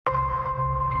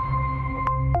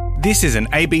This is an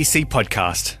ABC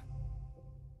podcast.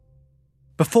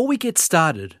 Before we get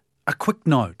started, a quick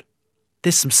note.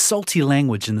 There's some salty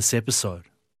language in this episode.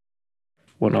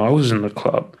 When I was in the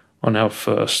club on our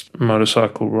first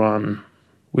motorcycle run,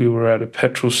 we were at a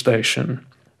petrol station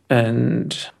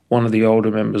and one of the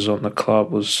older members on the club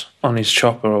was on his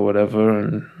chopper or whatever,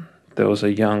 and there was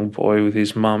a young boy with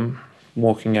his mum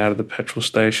walking out of the petrol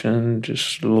station,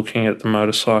 just looking at the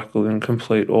motorcycle in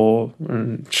complete awe,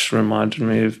 and just reminded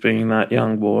me of being that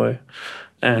young boy.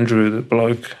 Andrew, the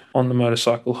bloke on the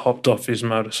motorcycle, hopped off his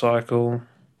motorcycle,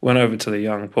 went over to the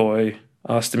young boy,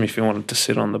 asked him if he wanted to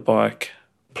sit on the bike,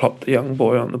 plopped the young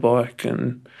boy on the bike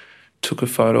and took a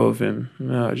photo of him.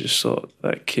 And I just thought,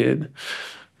 that kid,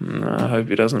 I hope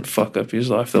he doesn't fuck up his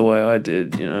life the way I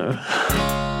did, you know.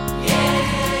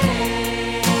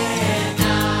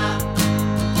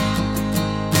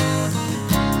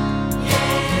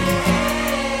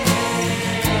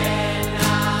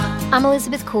 I'm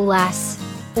Elizabeth Coolass.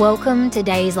 Welcome to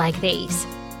Days Like These.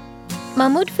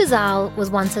 Mahmoud Fazal was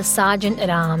once a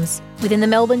sergeant-at-arms within the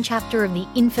Melbourne chapter of the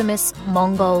infamous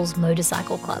Mongols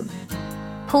Motorcycle Club,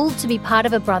 pulled to be part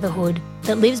of a brotherhood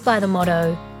that lives by the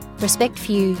motto, respect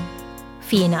few,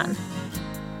 fear none.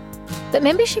 But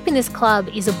membership in this club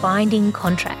is a binding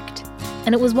contract,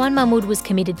 and it was one Mahmoud was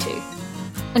committed to,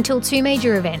 until two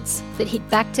major events that hit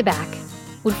back-to-back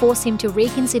would force him to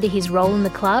reconsider his role in the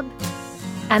club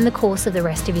and the course of the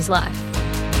rest of his life.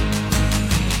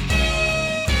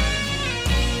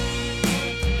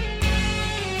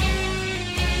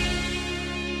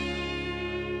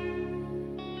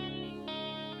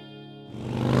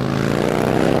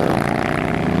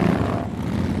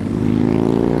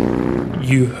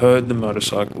 You heard the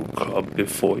motorcycle club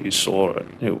before you saw it.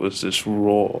 It was this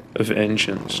roar of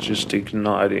engines just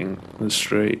igniting the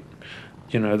street.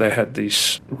 You know, they had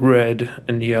these red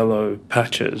and yellow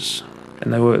patches,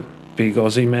 and they were big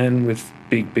Aussie men with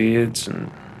big beards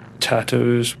and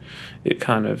tattoos. It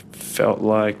kind of felt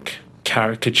like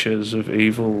caricatures of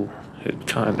evil had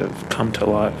kind of come to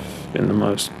life in the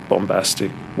most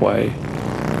bombastic way.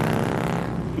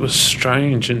 It was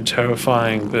strange and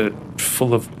terrifying, but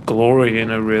full of glory in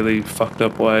a really fucked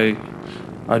up way.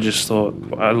 I just thought,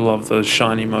 I love those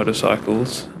shiny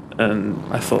motorcycles, and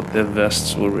I thought their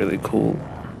vests were really cool.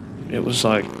 It was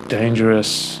like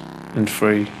dangerous and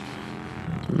free.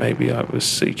 Maybe I was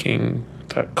seeking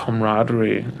that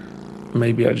camaraderie.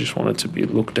 Maybe I just wanted to be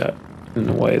looked at in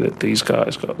the way that these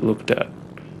guys got looked at,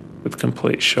 with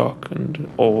complete shock and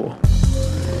awe.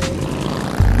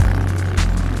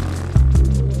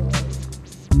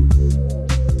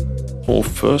 Well,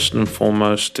 first and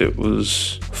foremost, it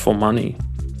was for money.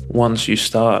 Once you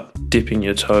start dipping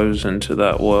your toes into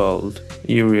that world,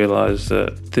 you realise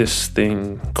that this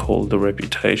thing called the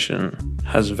reputation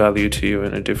has value to you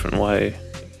in a different way.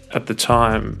 At the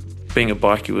time, being a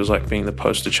bikie was like being the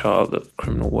poster child of the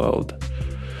criminal world.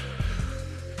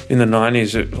 In the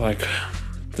 90s,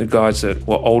 the guys that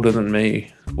were older than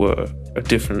me were a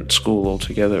different school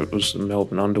altogether. It was the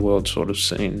Melbourne underworld sort of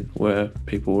scene where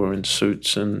people were in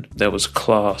suits and there was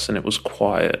class and it was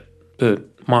quiet.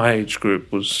 But my age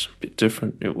group was a bit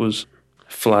different. It was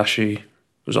flashy, it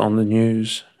was on the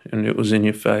news, and it was in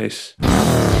your face.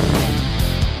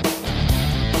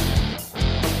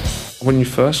 When you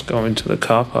first go into the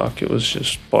car park, it was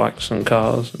just bikes and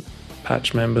cars and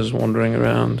patch members wandering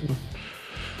around, and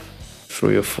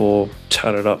 3 or 4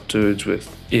 tatted up dudes with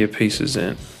earpieces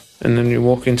in. And then you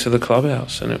walk into the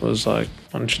clubhouse and it was like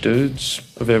a bunch of dudes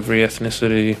of every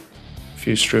ethnicity, a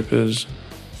few strippers,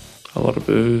 a lot of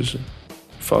booze,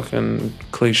 fucking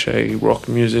cliche rock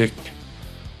music.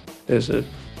 There's a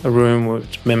room where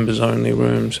it's members only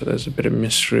room, so there's a bit of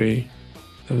mystery.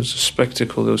 There was a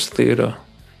spectacle, there was theatre.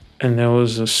 And there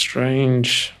was a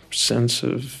strange sense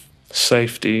of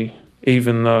safety,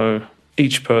 even though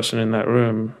each person in that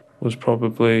room was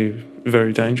probably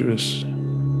very dangerous.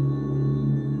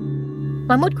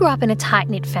 Mahmoud grew up in a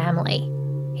tight-knit family.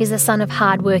 He's the son of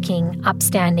hard-working,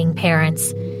 upstanding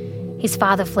parents. His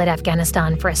father fled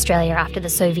Afghanistan for Australia after the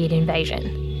Soviet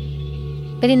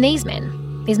invasion. But in these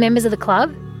men, these members of the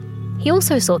club, he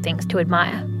also saw things to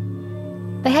admire.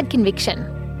 They had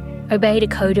conviction, obeyed a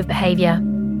code of behaviour,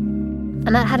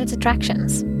 and that had its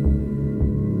attractions.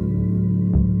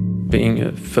 Being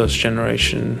a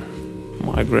first-generation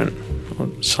migrant, or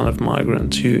son of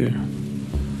migrants, you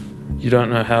don't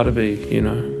know how to be, you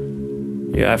know.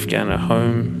 You're Afghan at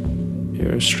home,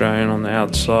 you're Australian on the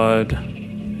outside.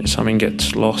 Something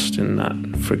gets lost in that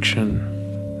friction.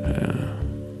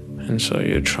 And so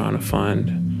you're trying to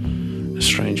find a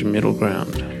strange middle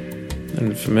ground.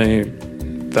 And for me,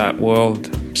 that world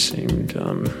seemed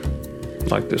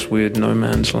like this weird no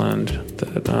man's land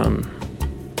that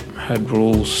had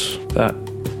rules that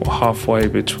were halfway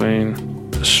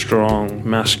between the strong,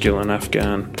 masculine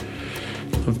Afghan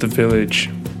of the village,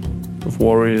 of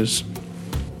warriors,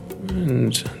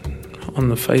 and on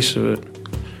the face of it,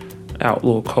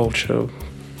 outlaw culture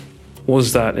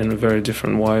was that in a very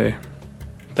different way.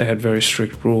 They had very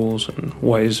strict rules and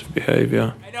ways of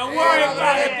behaviour. Don't worry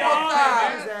about it,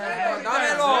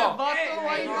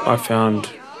 I found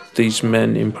these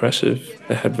men impressive.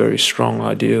 They had very strong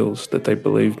ideals that they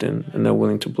believed in and they're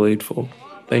willing to bleed for.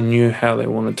 They knew how they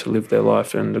wanted to live their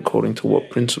life and according to what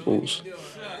principles.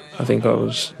 I think I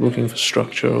was looking for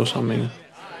structure or something,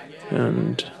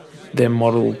 and their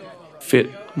model fit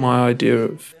my idea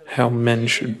of how men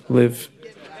should live.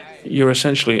 You're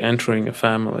essentially entering a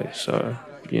family, so,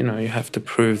 you have to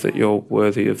prove that you're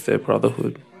worthy of their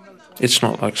brotherhood. It's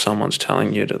not like someone's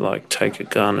telling you to, take a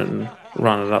gun and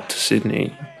run it up to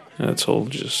Sydney. It's all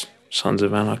just Sons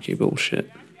of Anarchy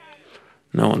bullshit.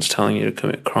 No one's telling you to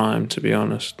commit crime, to be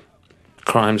honest.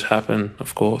 Crimes happen,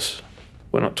 of course.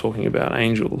 We're not talking about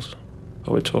angels,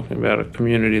 but we're talking about a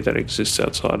community that exists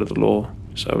outside of the law.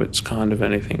 So it's kind of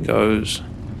anything goes.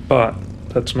 But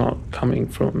that's not coming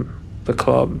from the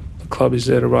club. The club is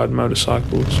there to ride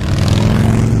motorcycles.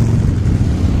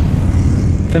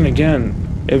 Then again,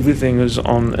 everything is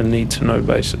on a need-to-know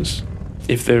basis.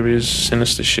 If there is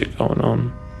sinister shit going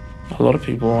on, a lot of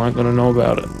people aren't going to know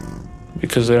about it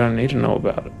because they don't need to know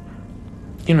about it.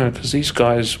 Because these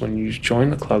guys, when you join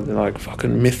the club, they're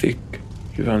fucking mythic.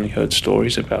 You've only heard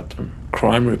stories about them.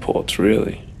 Crime reports,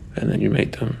 really. And then you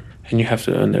meet them and you have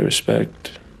to earn their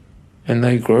respect. And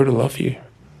they grow to love you.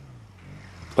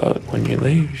 But when you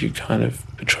leave, you kind of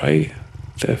betray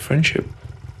their friendship.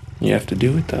 You have to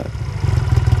deal with that.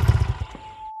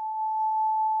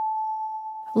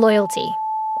 Loyalty,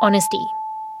 honesty,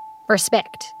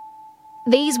 respect.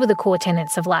 These were the core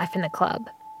tenets of life in the club.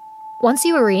 Once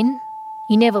you were in,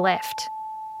 you never left.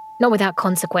 Not without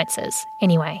consequences,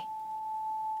 anyway.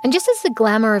 And just as the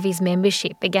glamour of his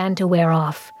membership began to wear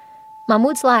off,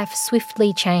 Mahmoud's life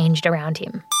swiftly changed around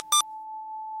him.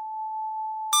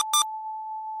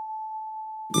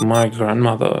 My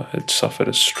grandmother had suffered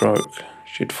a stroke.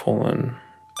 She'd fallen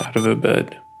out of her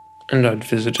bed, and I'd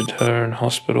visited her in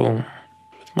hospital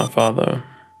with my father,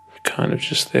 kind of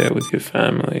just there with your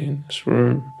family in this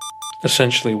room,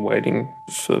 essentially waiting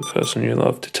for the person you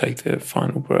love to take their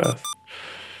final breath.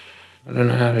 I don't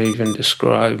know how to even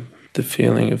describe the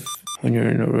feeling of when you're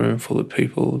in a room full of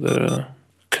people that are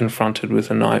confronted with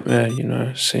a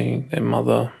nightmare, seeing their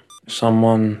mother,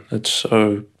 someone that's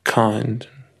so kind,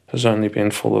 has only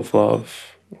been full of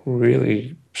love,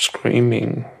 really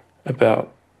screaming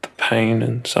about the pain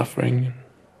and suffering.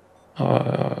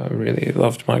 I really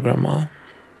loved my grandma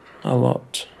a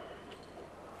lot,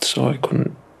 so I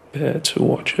couldn't bear to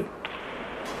watch it.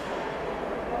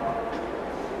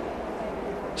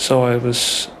 So I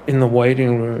was in the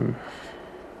waiting room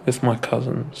with my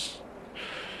cousins,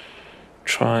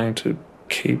 trying to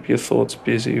keep your thoughts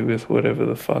busy with whatever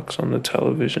the fuck's on the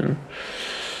television.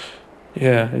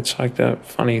 Yeah, it's like that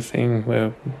funny thing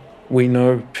where we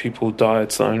know people die,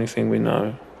 it's the only thing we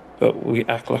know, but we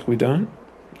act like we don't.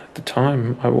 At the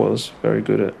time, I was very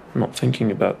good at not thinking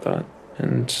about that,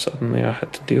 and suddenly I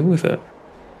had to deal with it.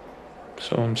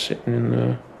 So I'm sitting in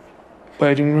the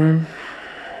waiting room,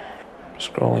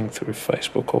 scrolling through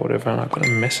Facebook or whatever, and I got a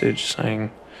message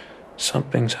saying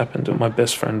something's happened at my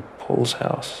best friend Paul's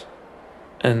house.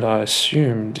 And I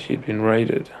assumed he'd been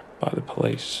raided by the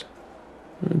police.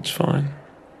 It's fine.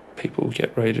 People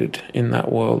get raided in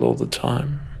that world all the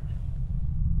time.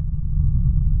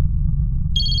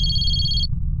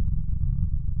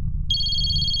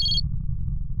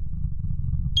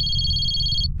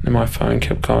 And my phone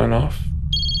kept going off.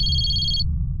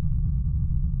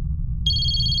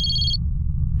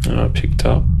 And I picked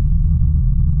up.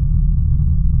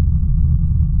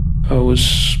 I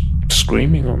was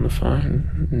screaming on the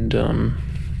phone, and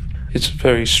it's a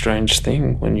very strange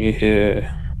thing when you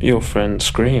hear your friend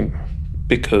scream,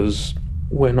 because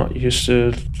we're not used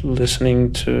to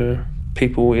listening to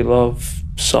people we love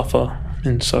suffer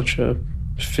in such a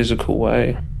physical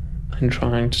way, and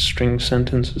trying to string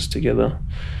sentences together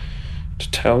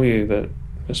to tell you that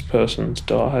this person's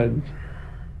died.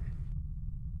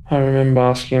 I remember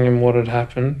asking him what had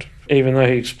happened, even though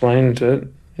he explained it.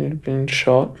 He'd been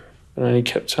shot, but then he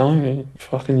kept telling me,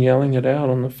 fucking yelling it out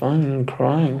on the phone and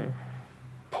crying.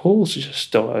 Paul's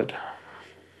just died.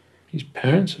 His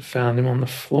parents have found him on the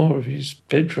floor of his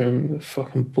bedroom with a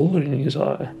fucking bullet in his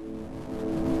eye.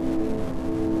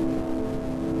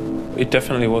 It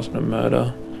definitely wasn't a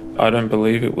murder. I don't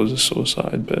believe it was a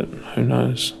suicide, but who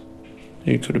knows?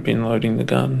 He could have been loading the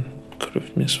gun, could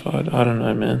have misfired. I don't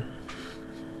know, man.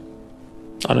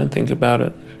 I don't think about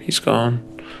it. He's gone.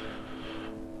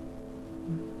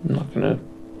 I'm not going to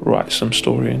write some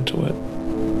story into it.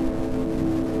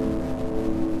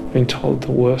 Been told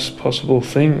the worst possible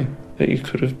thing that you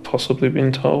could have possibly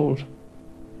been told.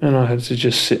 And I had to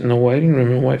just sit in the waiting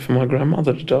room and wait for my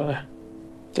grandmother to die.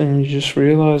 Then you just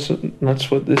realise that that's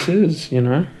what this is, you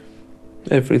know?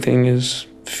 Everything is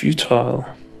futile.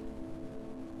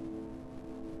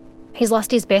 He's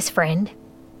lost his best friend,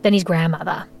 then his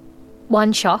grandmother.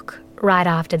 One shock right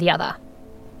after the other.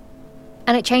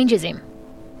 And it changes him.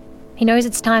 He knows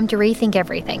it's time to rethink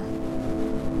everything.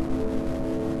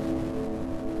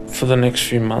 For the next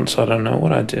few months, I don't know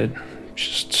what I did.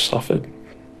 Just suffered.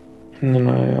 And then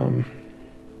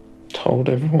I told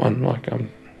everyone,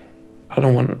 I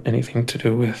don't want anything to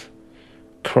do with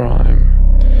crime.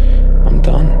 I'm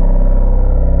done.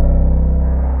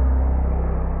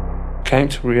 Came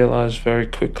to realise very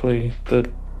quickly that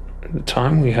the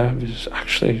time we have is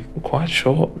actually quite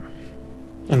short.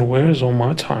 And where has all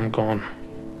my time gone?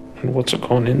 And what's it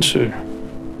gone into?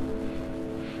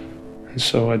 And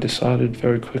so I decided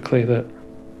very quickly that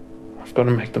I've got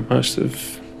to make the most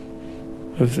of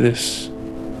this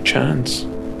chance.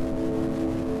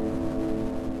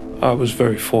 I was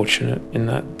very fortunate in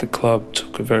that the club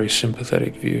took a very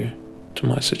sympathetic view to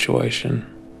my situation.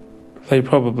 They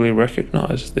probably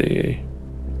recognised the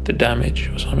damage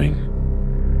or something.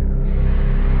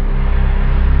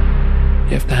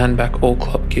 You have to hand back all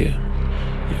club gear.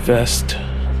 Your vest,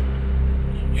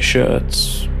 your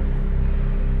shirts,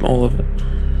 all of it.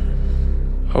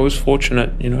 I was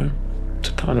fortunate,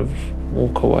 to kind of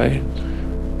walk away.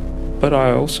 But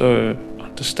I also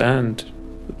understand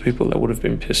the people that would have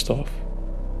been pissed off.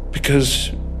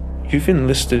 Because you've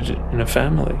enlisted in a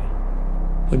family.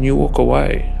 When you walk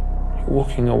away, you're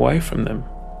walking away from them.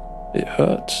 It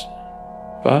hurts,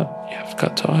 but you have to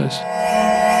cut ties.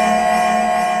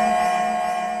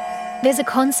 There's a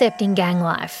concept in gang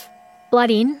life.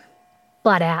 Blood in,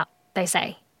 blood out, they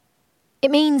say. It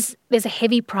means there's a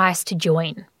heavy price to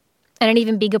join and an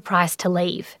even bigger price to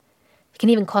leave. It can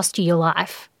even cost you your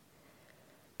life.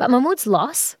 But Mahmoud's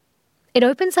loss, it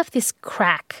opens up this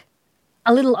crack,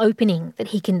 a little opening that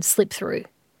he can slip through.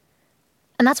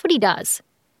 And that's what he does,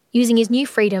 using his new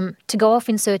freedom to go off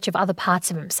in search of other parts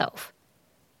of himself.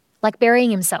 Like burying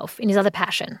himself in his other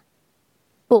passion,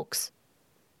 books.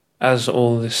 As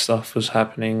all this stuff was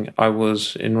happening, I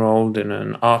was enrolled in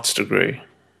an arts degree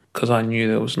because I knew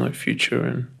there was no future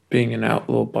in being an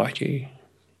outlaw bikie.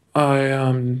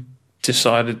 I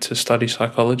decided to study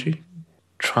psychology,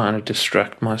 trying to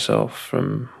distract myself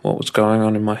from what was going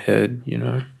on in my head,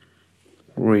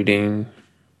 reading,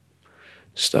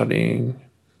 studying,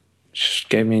 just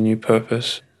gave me a new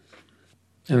purpose.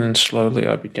 And then slowly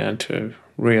I began to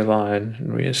realign and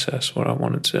reassess what I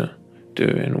wanted to do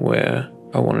and where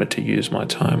I wanted to use my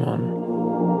time on.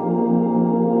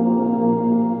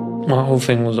 My whole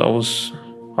thing was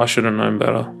I should have known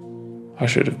better. I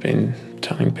should have been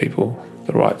telling people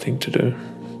the right thing to do,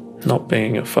 not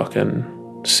being a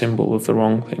fucking symbol of the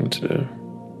wrong thing to do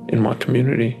in my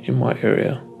community, in my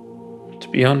area. To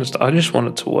be honest, I just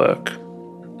wanted to work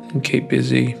and keep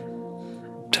busy,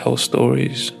 tell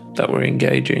stories that were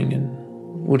engaging and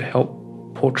would help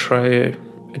portray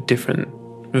a different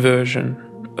version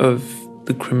of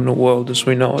the criminal world as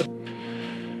we know it.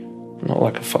 Not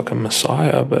like a fucking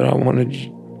messiah, but I wanted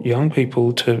young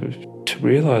people to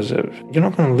realise that you're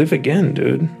not going to live again,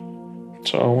 dude.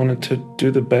 So I wanted to do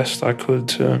the best I could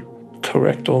to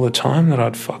correct all the time that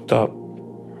I'd fucked up.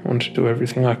 I wanted to do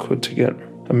everything I could to get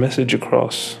a message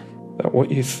across that what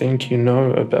you think you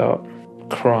know about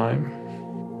crime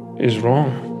is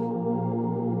wrong.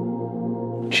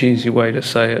 Cheesy way to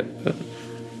say it, but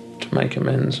to make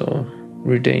amends or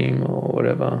redeem or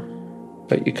whatever.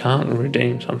 But you can't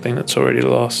redeem something that's already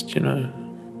lost,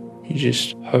 You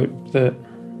just hope that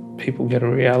people get a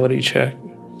reality check.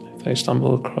 If they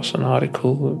stumble across an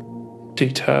article that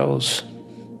details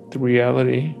the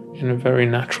reality in a very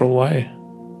natural way,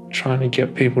 trying to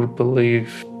get people to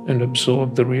believe and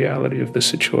absorb the reality of the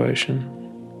situation,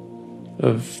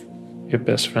 of your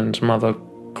best friend's mother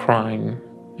crying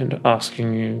and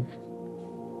asking you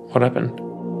what happened.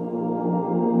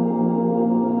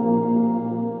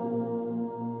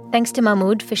 Thanks to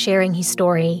Mahmoud for sharing his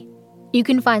story. You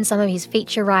can find some of his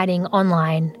feature writing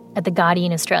online at The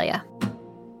Guardian Australia.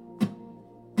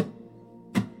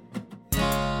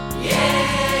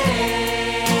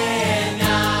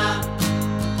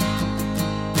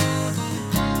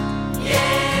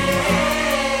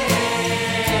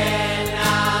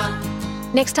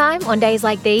 Next time on Days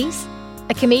Like These,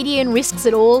 A comedian risks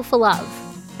it all for love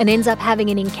and ends up having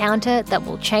an encounter that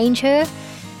will change her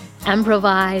and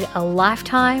provide a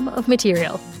lifetime of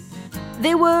material.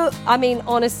 There were,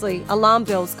 honestly, alarm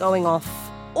bells going off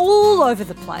all over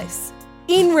the place,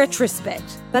 in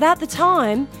retrospect. But at the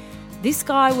time, this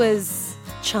guy was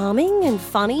charming and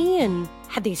funny and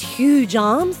had these huge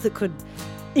arms that could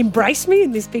embrace me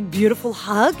in this big, beautiful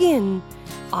hug. And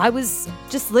I was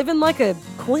just living like a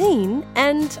queen.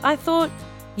 And I thought,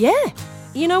 yeah,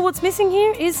 you know what's missing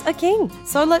here is a king.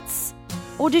 So let's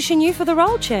audition you for the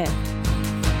role, chair.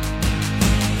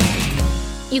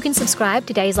 You can subscribe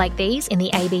to Days Like These in the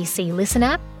ABC Listen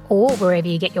app or wherever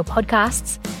you get your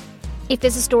podcasts. If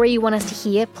there's a story you want us to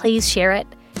hear, please share it.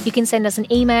 You can send us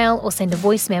an email or send a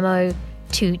voice memo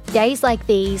to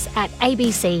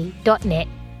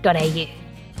dayslikethese@abc.net.au.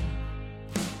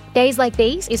 Days Like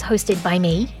These is hosted by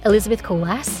me, Elizabeth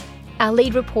Coulas. Our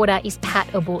lead reporter is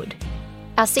Pat Aboud.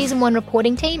 Our Season 1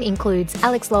 reporting team includes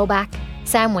Alex Lolbach,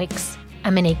 Sam Wicks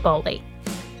and Monique Bowley.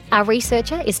 Our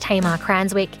researcher is Tamar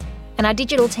Cranswick, and our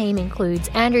digital team includes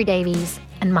Andrew Davies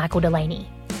and Michael Delaney.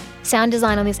 Sound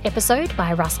design on this episode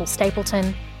by Russell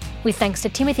Stapleton, with thanks to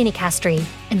Timothy Nicastri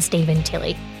and Stephen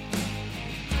Tilley.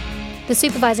 The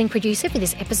supervising producer for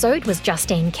this episode was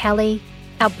Justine Kelly.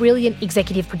 Our brilliant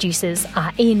executive producers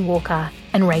are Ian Walker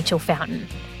and Rachel Fountain.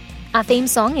 Our theme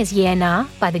song is Yeah Nah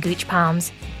by the Gooch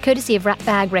Palms, courtesy of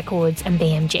Ratbag Records and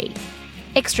BMG.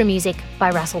 Extra music by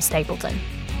Russell Stapleton.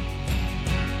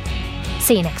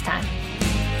 See you next time.